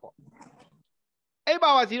စ်သွားမှာပေါ့8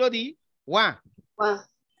 power 0ဒီ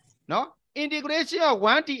1เนาะ integration of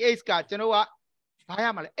 1 dh ကကျွန်တော်ကဘာရ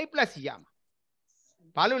မှာလဲ8 plus c ရမှာ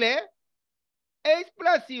ဘာလို့လဲ h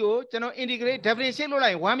plus c ကိုကျွန်တော် integrate definition လုပ်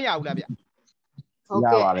လိုက်ရင်1မရဘူးလားဗျဟုတ်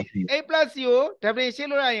ကဲ့8 plus c ကို definition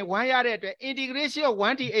လုပ်လိုက်ရင်1ရတဲ့အတွက် integration of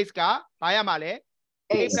 1 dh ကဘာရမှာလဲ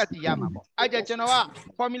8 plus c ရမှာပေါ့အဲ့ကြကျွန်တော်က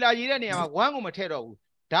formula ရေးတဲ့နေရာမှာ1ကိုမထည့်တော့ဘူး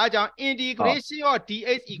ဒါကြောင့် integration of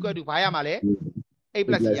dh equal to ဘာရမှာလဲ8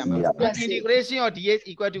 plus c ရမှာ integration of dh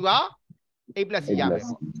equal to 8 plus c ရမယ်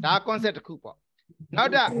ပေါ့ဒါ concept တစ်ခုပေါ့နော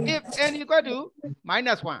က်တာ if n equal to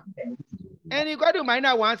 -1 n equal to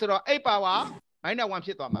 -1 ဆိုတော့8 power minus 1 ဖြ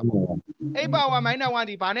စ်သွားမှာပေါ့ 8 power minus 1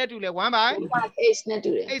ဒီဘာနဲ့တူလဲ 1 by 8နဲ့တူ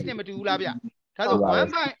တယ် 8နဲ့မတူဘူးလားဗျဒါဆို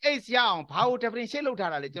1 by 8ရအောင်ဘာကို differentiate လုပ်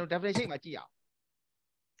ထားတာလဲကျွန်တော် differentiate မှာကြည့်အောင်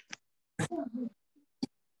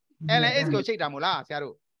ln(x) ကိုချိန်တာမို့လားဆရာ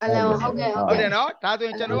တို့ LN ဟုတ်ကဲ့ဟုတ် ဟုတ်တ ကဲ့ ယ်နော်ဒါဆိုရ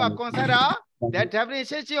င်ကျွန်တော်က consider the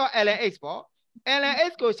differentiation of ln(x) ပေါ့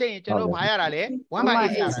ln(x) ကိုချိန်ရင်ကျွန်တော်ဘာရတာလဲ1 by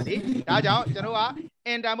 8ရတာလေဒါကြောင့်ကျွန်တော်က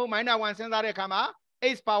enter မှု -1 စဉ်းစားတဲ့အခါမှာ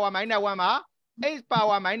x power -1 မှာ x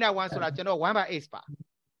power -1 ဆိုတာကျွန်တော်1 by 8ပါ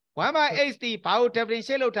1 by 8ဒီဘာကို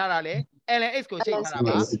differentiate လုပ်ထားတာလဲ ln(x) ကိုချိန်ထားတာ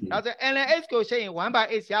ပါဒါဆို ln(x) ကိုချိန်ရင် 1 by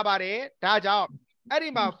 8ရပါတယ်ဒါကြောင့်အဲ့ဒီ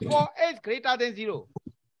မှာ for x greater than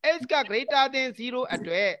 0 x က greater than 0 အ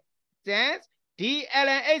တွက် since d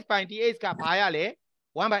ln(x) by dx ကဘာရလဲ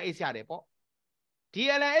1 by 8ရတယ်ပေါ့ d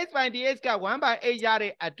ln(x) by dx က1 by 8ရ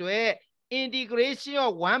တဲ့အတွက် integration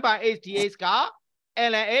of 1 by 8 dx က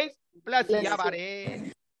ln(x) plus c ရပါတယ်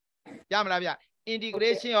ရမလားဗျ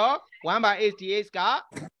integration of 1 by 8 dx က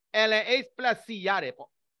ln(x) plus c ရတယ်ပေါ့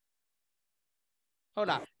ဟုတ်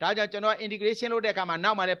လားဒါကြောင့်ကျွန်တော် integration လုပ်တဲ့အခါမှာ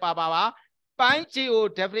နောက်မှလည်းပါပိုင်း j ကို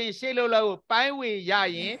differentiate လုပ်လို့ပိုင်းဝင်ရ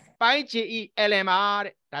ရင်ပိုင်း j e ln ပါ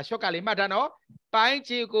တဲ့ဒါ short ကလေးမှတ်ထားနော်ပိုင်း j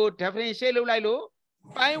ကို differentiate လုပ်လိုက်လို့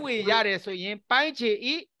ပိုင်းဝင်ရတယ်ဆိုရင်ပိုင်း j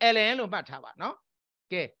e ln လို့မှတ်ထားပါနော်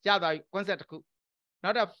ကဲရသွားပြီ concept တစ်ခု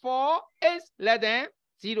နောက်တော့ for x less than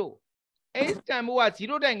 0 x တန်ဖိုးက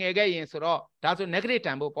0တက်ငယ်ခဲ့ရင်ဆိုတော့ဒါဆို negative တ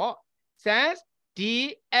န်ဖိုးပေါ့ since d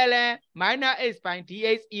ln minus x by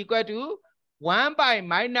dx equal to 1 by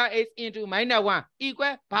minus x into minus 1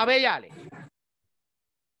 equal ဘာပဲရလဲ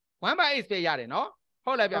1 by x ပဲရတယ်နော်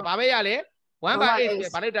ဟုတ်လားဗျဘာပဲရလဲ1 by x ပဲ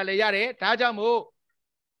ဘာလို့တက်လဲရတယ်ဒါကြောင့်မို့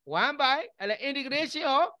1 by integration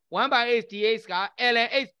of 1 by x dx က ln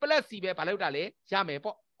x plus c ပဲဘာလို့တက်လဲရမယ်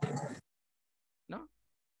ပေါ့နော်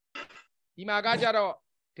ဒီမှာကကြတော့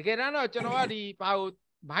တကယ်တမ်းတော့ကျွန်တော်ကဒီဘာကို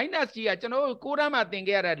minus c ကကျွန်တော်ကိုတန်းမှာသင်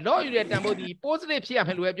ခဲ့ရတဲ့ log ယူတဲ့တန်ဖိုးဒီ positive ဖြစ်ရမ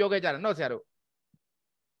ယ်လို့ပဲပြောခဲ့ကြတာနော်ဆရာတို့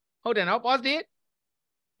ဟုတ်တယ်နော် positive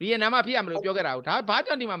ဒီနာမဖြစ်ရမယ်လို့ပြောခဲ့တာကိုဒါဘာ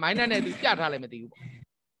ကြောင့်ဒီမှာ minus နဲ့သူပြထားလဲမသိဘူးပေါ့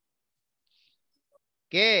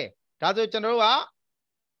ကဲဒါဆိုကျွန်တော်တို့က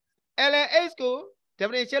ln(x) ကို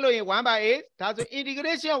differentiate လို့ရင်1 by 8ဒါဆို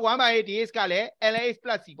integration of 1 by 8 dx ကလည်း ln(x)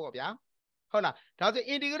 plus c ပေါ့ဗျာဟုတ်လားဒါဆို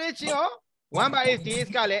integration of 1 by 8 dx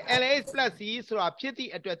ကလည်း ln(x) plus c ဆိုတာဖြစ်သ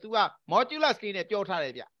ည့်အတွက် तू က modulus လေးနဲ့ပြောထားတ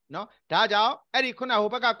ယ်ဗျနော်ဒါကြောင့်အဲ့ဒီခုနဟို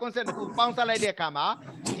ဘက်က concept တစ်ခုပေါင်းစပ်လိုက်တဲ့အခါမှာ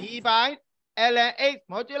d by ln(x)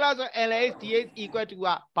 modulus of ln(x) dx equal to က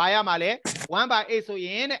ဘာရမှာလဲ1 by 8ဆိုရ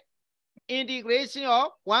င်တဲ့ integration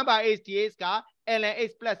of 1 by 8 dx က ln(x)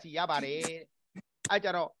 plus c ရပါတယ်အဲ့ကြ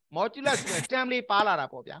တော့ modulus ဆိုတဲ့ term လေးပါလာတာ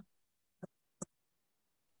ပေါ့ဗျာ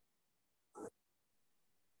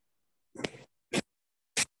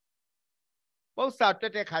ပု္ပ္ပစာတွ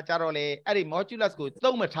က်တဲ့ခါကျတော့လေအဲ့ဒီ modulus ကို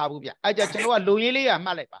သုံးမထားဘူးဗျအဲ့ကြကျွန်တော်ကလူရင်းလေးရမှ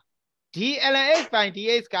တ်လိုက်ပါ d ln(x) by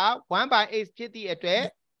dx က1 by 8ဖြစ်သည့်အတွက်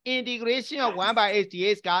integration of 1 by 8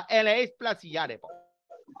 dx က ln(x) plus c ရတယ်ပေါ့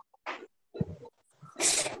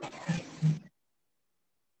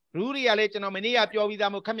rule တွေကလေကျွန်တော်မနေ့ကပြောပြီး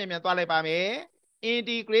သားမို့ခက်မြန်မြန်သွားလိုက်ပါမယ်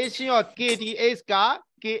integration of k dx က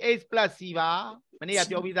kx plus c ပါမနေ့က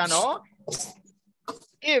ပြောပြီးသားနော်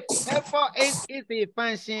if f of x is a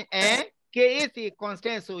function and k is a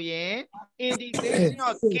constant ဆိုရင် integration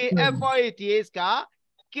of k f of x dx က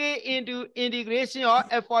k into integration of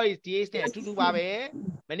f of x dx နဲ့အတူတူပါပဲ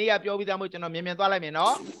မနေ့ကပြောပြီးသားမို့ကျွန်တော်မြန်မြန်သွားလိုက်မယ်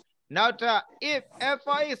နော်နောက်ထပ် if f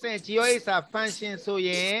of x and g of x are function ဆိုရ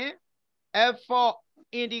င် f of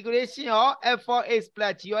integration of f of x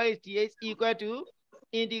plus g of x dx equal to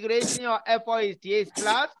integration of f of x dx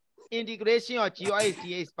plus integration of g of x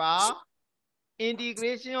dx ပါ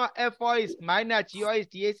integration of f of x minus g of x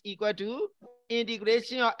dx equal to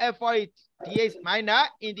integration of f of x dx minus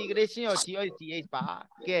integration of g of x dx ပါ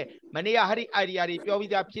ကဲမနေ့ကဟာဒီ idea တွေပြော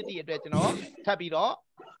ပြီးသားဖြစ်သည့်အတွက်ကျွန်တော်ထပ်ပြီးတော့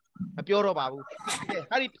မပြောတော့ပါဘူးကဲ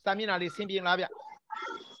ဟာဒီစာမျက်နှာလေးဆင်ပြေလားဗျ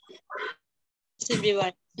ဆင်ပြေ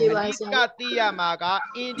ပါဒီကတိရမှာက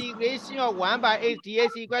integration of 1 by 8 dx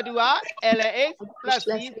equal to ln(x) plus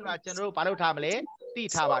c ဆိုတာကျွန်တော်တို့ဘာလုပ်ထားမလဲသိ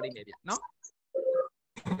ထားပါလိမ့်မယ်ဗျနော်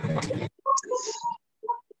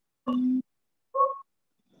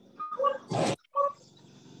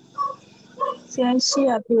ဆရာရှိ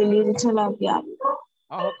ရပြီလေးတစ်ချက်လောက်ပြ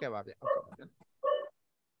ဟုတ်ကဲ့ပါဗျဟုတ်ကဲ့ပါဗျ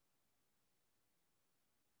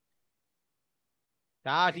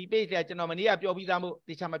ဒါဒီ page ကကျွန်တော်မနေ့ကပြောပြီးသားမို့တ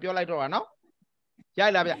ခြားမပြောလိုက်တော့ပါနော်ရို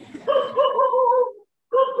က်လားဗျ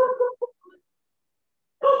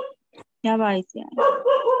ရပါပြီဆရာ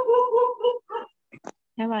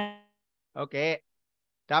ရပါโอเค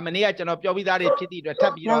ဒါမနေ့ကကျွန်တော်ပြောပြီးသားတွေဖြစ်သည့်အတွက်ထ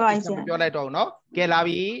ပ်ပြီးတော့ပြောလိုက်တော့ဦးနော်ကဲလာ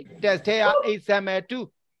ပြီ test ထဲက example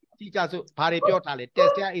 2ကြည့်ကြစို့ဘာတွေပြောထားလဲ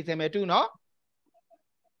test ထဲက example 2နော်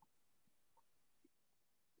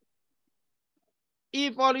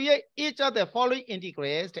evaluate each of the following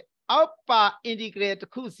integrals အောက်ပါ integrate တ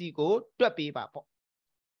စ်ခုစီကိုတွက်ပေးပါပေါ့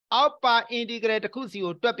အောက်ပါ integrate တစ်ခုစီ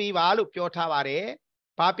ကိုတွက်ပေးပါလို့ပြောထားပါတယ်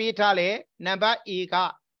ဘာပေးထားလဲ number A က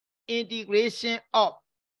integration of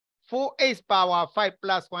 4x power 5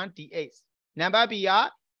 plus 1 dx number B က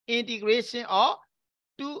integration of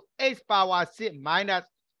 2x power 6 minus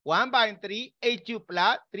 1 by 3 h cube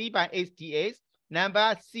plus 3 by h dx number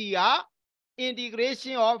C က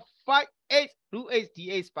integration of 5h root h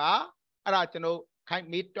dx ပါအဲ့ဒါကျွန်တော်ခိုင်း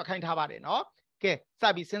မေးတွက်ခိုင်းထားပါတယ်နော်ကဲစ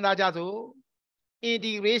ပြီးစဉ်းစားကြစို့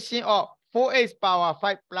integration of 4x power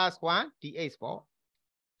 5 plus 1 dx ပေါ့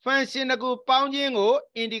function တစ်ခုပေါင်းခြင်းကို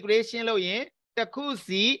integration လုပ်ရင်တစ်ခု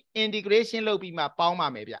စီ integration လုပ်ပြီးမှပေါင်းပါ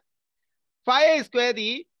မယ်ဗျ 5x square သ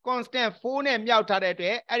ည် constant 4နဲ့မြောက်ထားတဲ့အတွ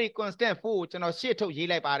က်အဲ့ဒီ constant 4ကိုကျွန်တော်ရှေ့ထုတ်ရေး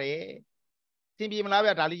လိုက်ပါတယ်သင်ပြေမလား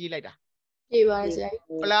ဗျဒါလေးရေးလိုက်တာပြေပါတယ်ဆရာ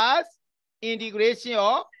plus integration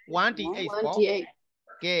of 1 dx ပေါ့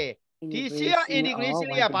ကဲဒီရှေ့က integration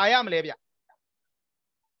လေးကဘာရမလဲဗျ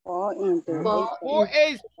 4 into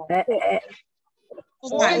 4x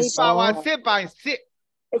 4x power 6 by 6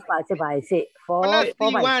 8 by 6 by 6 4 plus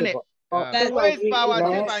 4 by 1 နဲ့ 4x power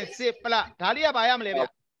 6 by 6 plus ဒါလေးကဘာရမလဲဗျ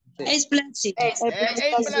H plus C 8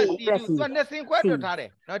 plus C2 သူကနှစ်စင်ခွဲတွက်ထားတယ်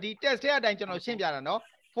เนาะဒီ test ထဲအတိုင်းကျွန်တော်ရှင်းပြတာเนาะ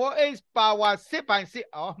 4x power 6 by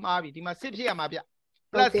 6အော်မှားပြီဒီမှာ6ဖြစ်ရမှာဗျ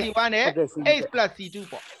plus C1 နဲ့ 8 plus C2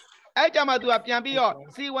 ပေါ့အဲ့ကြမှာသူကပြန်ပြီးတော့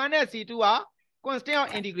C1 နဲ့ C2 က constant of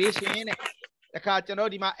integration နဲ့တခါကျွန်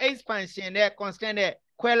တော်ဒီမှာ x function နဲ့ constant နဲ့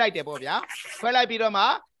ခွဲလိုက်တယ်ပေါ့ဗျာခွဲလိုက်ပြီးတော့မှ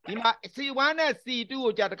ဒီမှာ C1 နဲ့ C2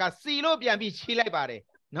 ကိုကြာတခါ C လို့ပြန်ပြီးခြေလိုက်ပါတယ်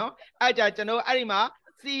เนาะအဲ့ကြကျွန်တော်အဲ့ဒီမှာ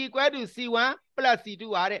C equal to C1 plus C2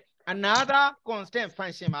 ပါတဲ့ another constant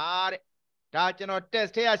function ပါတဲ့ဒါကျွန်တော် test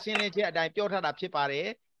ထဲကရှင်းလင်းချက်အတိုင်းပြောထားတာဖြစ်ပါတယ်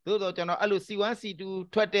သို့တော့ကျွန်တော်အဲ့လို C1 C2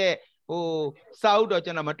 ထွက်တဲ့ဟိုစာအုပ်တော့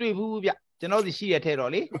ကျွန်တော်မတွေ့ဘူးဗျကျွန်တော်စီရှိရထဲ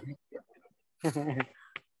တော့လေ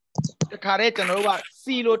တခါတည်းကျွန်တော်တို့က C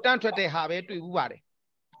လို့တန်းထွက်တဲ့ဟာပဲတွေ့ဘူးပါတယ်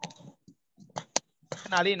ခ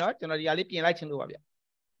ဏလေးเนาะကျွန်တော်ဒီဟာလေးပြင်လိုက်ချင်လို့ပါဗျ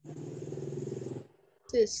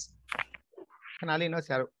this ခဏလေးเนาะဆ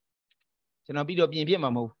ရာတို့ကျွန်တော်ပြီးတော့ပြင်ပြ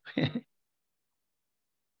မှာမဟုတ်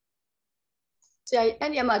ဆရာအဲ့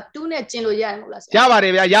ဒီမှာ2နဲ့ကျင်လို့ရတယ်မဟုတ်လားဆရာရပါတ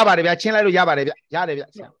ယ်ဗျရပါတယ်ဗျချင်းလိုက်လို့ရပါတယ်ဗျရတယ်ဗျ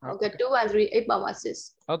ဆရာဟုတ်ကဲ့2 1 3 8 power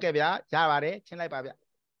 6ဟုတ်ကဲ့ဗျရပါတယ်ချင်းလိုက်ပါဗျ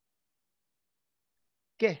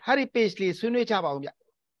ကဲဟာဒီ page လေးဆွေးနွေးကြပါဦးဗျ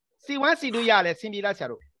C1 C2 ရလဲဆင်ပြေလားဆရာ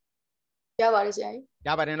တို့ရပါတယ်ဆရာရ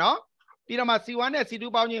ပါတယ်နော်ပြီးတော့မှ C1 နဲ့ C2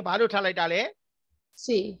 ပေါင်းခြင်းဘာလို့ထားလိုက်တာလဲ C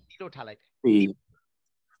လို့ထားလိုက်တယ် C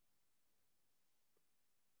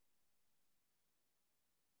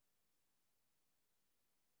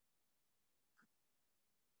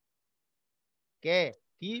ကဲ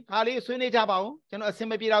ဒီဘာလေးဆွေးနွေးကြပါဦးကျွန်တော်အစင်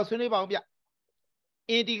မပြေတော့ဆွေးနွေးပါဦးဗျ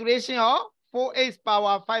integration of 4x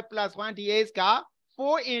power 5 plus 1 dx က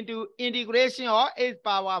 4 into integration of x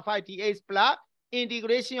power 5 dx plus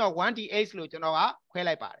integration of 1 dx လို့ကျွန်တော်ကခွဲ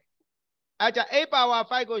လိုက်ပါတယ်အဲ့ကြ8 power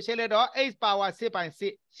 5ကိုရှင်းလိုက်တော့ x power 6 by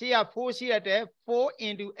 6ရှေ့က4ရှိရတဲ့4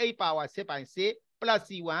 into 8 power 6 by 6 plus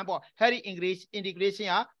c1 ပေါ့အဲ့ဒီ integration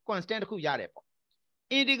က constant တစ်ခုရတယ်ပေါ့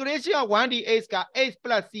integration of 1 dx က x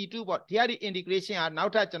plus c2 ပေါ့ဒီဟာဒီ integration ကနော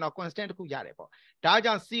က်ထပ်ကျွန်တော် constant တစ်ခုရတယ်ပေါ့ဒါ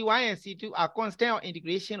ကြောင့် c1 and c2 are constant of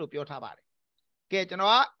integration လို့ပြောထားပါတယ်ကဲကျွန်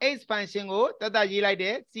တော်က x function ကိုတတ်ရေးလိုက်တ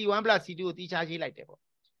ယ် c1 plus c2 ကိုတိကျရေးလိုက်တယ်ပေါ့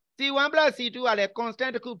c1 plus c2 ကလည်း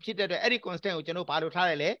constant တစ်ခုဖြစ်တဲ့အတွက်အဲ့ဒီ constant ကိုကျွန်တော်ဘာလို့ထား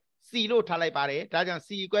ရလဲ c လို့ထားလိုက်ပါတယ်ဒါကြောင့် c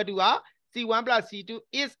equal to က c1 plus c2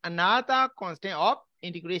 is another constant of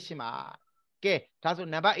integration ပါကဲဒါဆို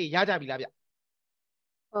number A ရကြပြီလားဗျ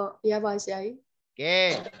ဟုတ်ရပါဆရာကြီးကဲ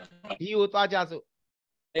ဒီကိုသွားကြစို့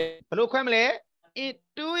ဘယ်လိုခွဲမလဲ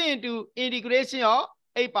2 into integration of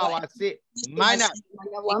 8 power 6 minus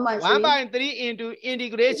 1 by 3 into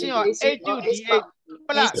integration of 8 to dx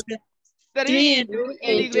plus 3 into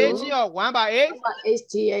integration of 1 by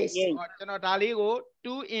 8 dx ကျွန်တော်ဒါလေးကို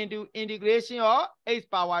2 into integration of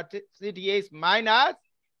 8 power 6 dx minus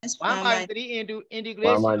 1 by 3 into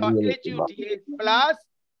integration of 8 to dx plus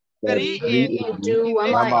 3 into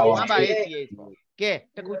 1 by 8 dxကဲ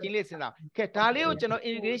တခုချင်းလေးစဉ်းစားကဲဒါလေးကိုကျွန်တော်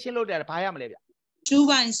integration လုပ်တယ်ဘာရမလဲဗျ2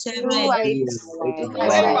 by 7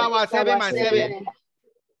 power 7 by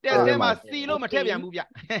 7တက်ထဲမှာ C လို့မထည့်ပြန်ဘူးဗျ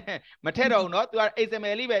မထည့်တော့ဘူးเนาะ तू က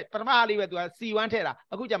XML လေးပဲပထမလေးပဲ तू က C1 ထည့်တာ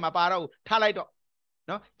အခုကျမှပါတော့ထားလိုက်တော့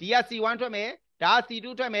เนาะဒီက C1 ထွက်မယ်ဒါ C2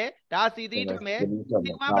 ထွက်မယ်ဒါ C3 ထွက်မယ်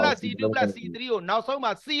C1 plus C2 plus C3 ကိုနောက်ဆုံး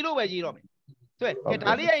မှာ C လို့ပဲရေးတော့မယ်တွေ့ကဲ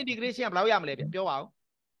ဒါလေးရဲ့ integration ကဘယ်လောက်ရမလဲဗျပြောပါဦး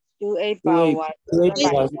28 power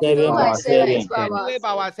 7 by 7 2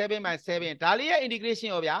 power 7 by 7ဒါလေးရဲ့ integration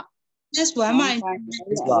ရောဗျာ That's 1 by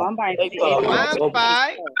 1 by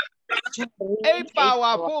 8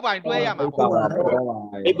 power 4 by 2 ရမှာပေါ့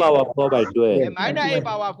 8 power 4 by 12 minus 8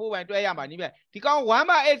 power 4 by 2ရမှာနိဗျဒီကောင်1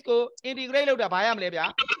 by 8ကို integrate လုပ်တာဘာရမလဲဗျာ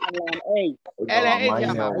ln 8ရ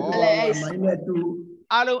မှာပေါ့ minus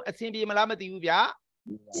 2 အားလုံးအဆင်ပြေမလားမသိဘူးဗျာ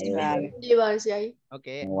ပြေပါဆရာကြီး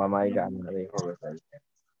okay 1 by ကလည်းဟုတ်ပဲ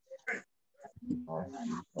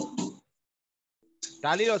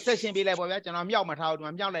ဒါလေးတော့ဆက်ရှင်းပေးလိုက်ပေါ့ဗျာကျွန်တော်မြောက်မထားဘူးဒီ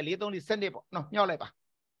မှာမြောက်လိုက်4 3 4 7ပေါ့နော်မြောက်လိုက်ပါ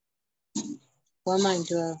 1 by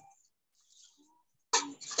 12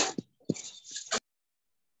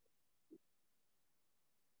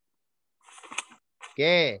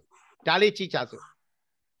 ကဲဒါလေးကြည့်ချစို့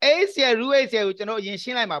 8 ရဲ့ root 8ရဲ့ကိုကျွန်တော်အရင်ရှ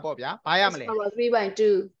င်းလိုက်မှာပေါ့ဗျာဘာရမလဲ 3 by 2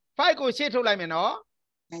 5ကိုရှင်းထုတ်လိုက်မယ်နော်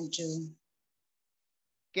and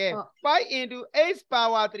 2 ကဲ5 into 8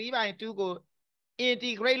 power 3 by 2ကို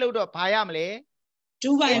integrate လုပ်တော့ဘာရမလဲ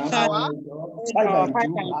 2 by 5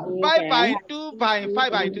 5 by 2 by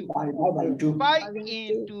 5 by 2 5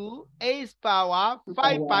 into 8 power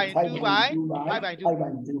 5 by 2 by 5 by 2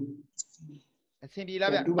အဆင်ပြေ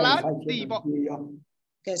လားဗျ plus 3ပေါ့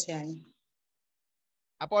ကဲဆရာကြီး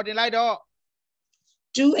အပေါ်တင်လိုက်တော့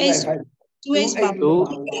 2h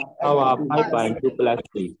power 5 by 2 plus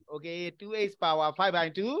 3 okay 2h power 5 by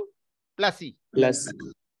 2 plus c plus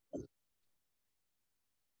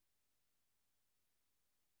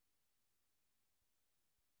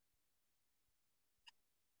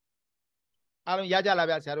အားလုံးရကြလား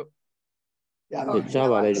ဗျဆရာတို့ ရ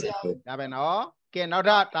ပါလေ ဒါပဲနော်ကဲနောက်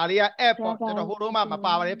ဒါလေးက F ပေါ့ကျွန်တော်ဟိုတုန်းမှမ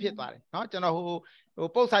ပါပါလေဖြစ်သွားတယ်နော်ကျွန်တော်ဟို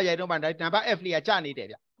ပုတ်စာရိုက်တုန်းမှနံပါတ် F လေးကကျနေတယ်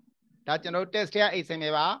ဗျဒါကျွန်တော် test ရဲ့ exam ပဲ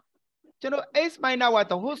ပါကျွန်တော် x minus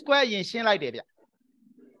 1 the whole square ရင်ရှင်းလိုက်တယ်ဗျ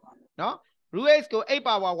နော် root x ကို 8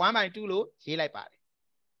 power 1 by 2လို့ရေးလိုက်ပါတယ်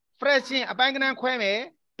fraction အပိုင်းကဏ္ဍခွဲမယ်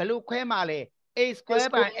ဘယ်လိုခွဲမှာလဲ a square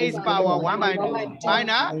by 8 power 1 by 2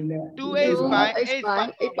 minus 2x by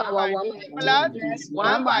 8 power 1 plus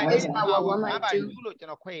 1 by 8 power 1 by 2လို့ကျွန်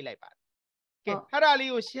တော်ခွဲလိုက်ပါတယ်ကဲအဲ့ဒါ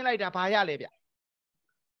လေးကိုရှင်းလိုက်တာဘာရလဲဗျ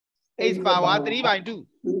 8 power 3 by 2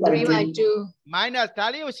 3 by 2 minus ဒါ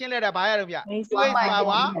လေးကိုရှင်းလိုက်တာဘာရတော့ဗျ 2x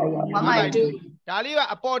power 1 by 2ဒါလေးက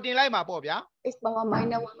အပေါ်တင်လိုက်မှာပေါ့ဗျာ x power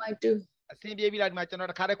minus 1 by 2 အဆင်ပြေပြီလားဒီမှာကျွန်တော်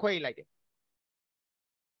တစ်ခါတည်းခွဲလိုက်တယ်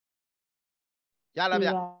ရလားဗျ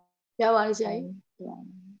ရပါတယ်ဆရာကြီး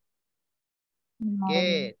ကဲ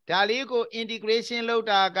ဒါလေးကို integration လုပ်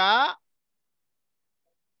တာက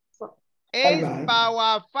x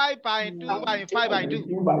power 5 by 2 by 5 by 2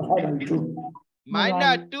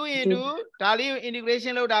 minus 2 into ဒါလေးကို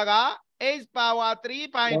integration လုပ်တာက x power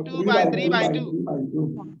 3 by 2 by 3 by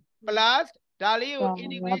 2 plus ဒါလေးကို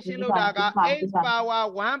integration လုပ်တာက x power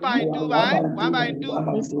 1 by 2 by 1 by 2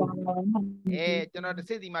ကျွန်တော်တစ်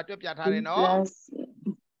စိတ်စီမှာတွက်ပြထားတယ်နော်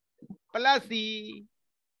plus c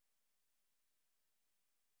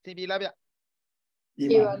သင်ပြီလားဗျ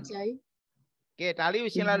ပြေပါဆရာကြီး ကဲဒါလေး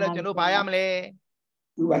ကိုရှင်းလိုက်တော့ကျွန်တော်ဘာရမလဲ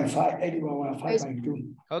 2 by 5 80 power 5 by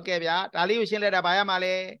 2ဟုတ်ကဲ့ဗျာဒါလေးကိုရှင်းလိုက်တာဘာရမှာ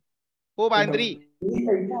လဲ4 by 3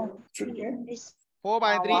 4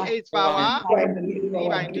 by 3 8 power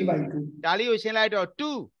 3 by 2ဒါလေးကိုရှင်းလိုက်တော့2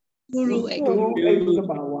 root x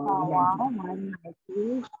power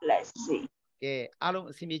ကဲအားလုံး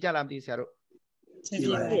အဆင်ပြေကြလားမသိဘူးဆရာတို့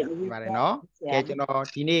ဒီပါတယ်နော်ကဲကျွန်တော်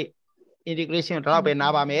ဒီနေ့ integration တော့ပဲ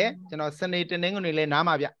နားပါမယ်ကျွန်တော်စနေတနင်္ဂနွေလည်းနား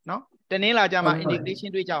မှာဗျနော်တနင်္လာကြမှာ integration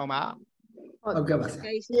တွေ့ကြအောင်ပါ ဟုတ်ကဲ့ပါဆရာ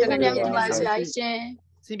ကျေးဇူးတင်ပါဆရာကြီးရှင်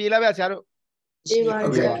အဆင်ပြေလားဗျဆရာတို့ ပြေပါ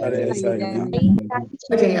ဆရာကြီး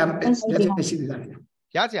အချိန်ကလက်ရှိလာတယ်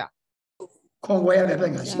ရဆရာ ခွန်ဝဲရတဲ့ဘ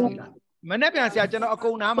က်ကရှိလား မနေ့ပြန်ဆရာကျွန်တော်အကု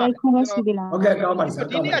န်နားမှာ ဟုတ်ကဲ့ကောင်းပါဆရာ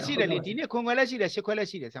ဒီနေ့ရှိတယ်လေဒီနေ့ခွန်ခွဲလည်းရှိတယ်ရှစ်ခွဲလည်း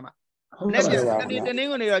ရှိတယ်ဆရာမမနေ့ပြန်တနင်္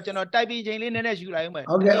ဂနွေတော့ကျွန်တော်တိုက်ပြီးချိန်လေးနည်းနည်းယူလိုက်ဦးမယ်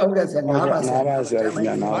ဟုတ်ကဲ့ဆရာနားပါဆရာ နားပါဆရာကြီး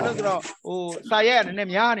နားပါ ဘာလို့ဆိုတော့ဟိုစာရက်ရနည်းနည်း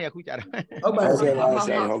များနေအခုကြတာ ဟုတ်ပါ ဟုတ် ဆရာ ကဲ့ပါဆ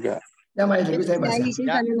ရာဟုတ်ကဲ့ ညမိုင်းလေးဆိုင်ပါဆရာ ရှင်း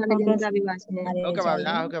တာနဲ့လည်းပြောကြပေးပါရှင် ဟုတ်ကဲ့ပါ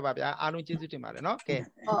ဗျာဟုတ်ကဲ့ပါဗျာအားလုံးကျေးဇူးတင်ပါတယ်နော်ကဲ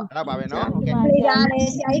အဲ့ဒါပါပဲနော်ဟုတ်ကဲ့ လေဒါလည်း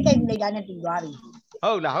ဆရာကြီးကိတ်လေဒါနဲ့တူသွားပြီ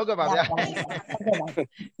ဟုတ်လားဟုတ်ကဲ့ပါဗျာဟုတ်ကဲ့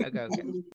ဟုတ်ကဲ့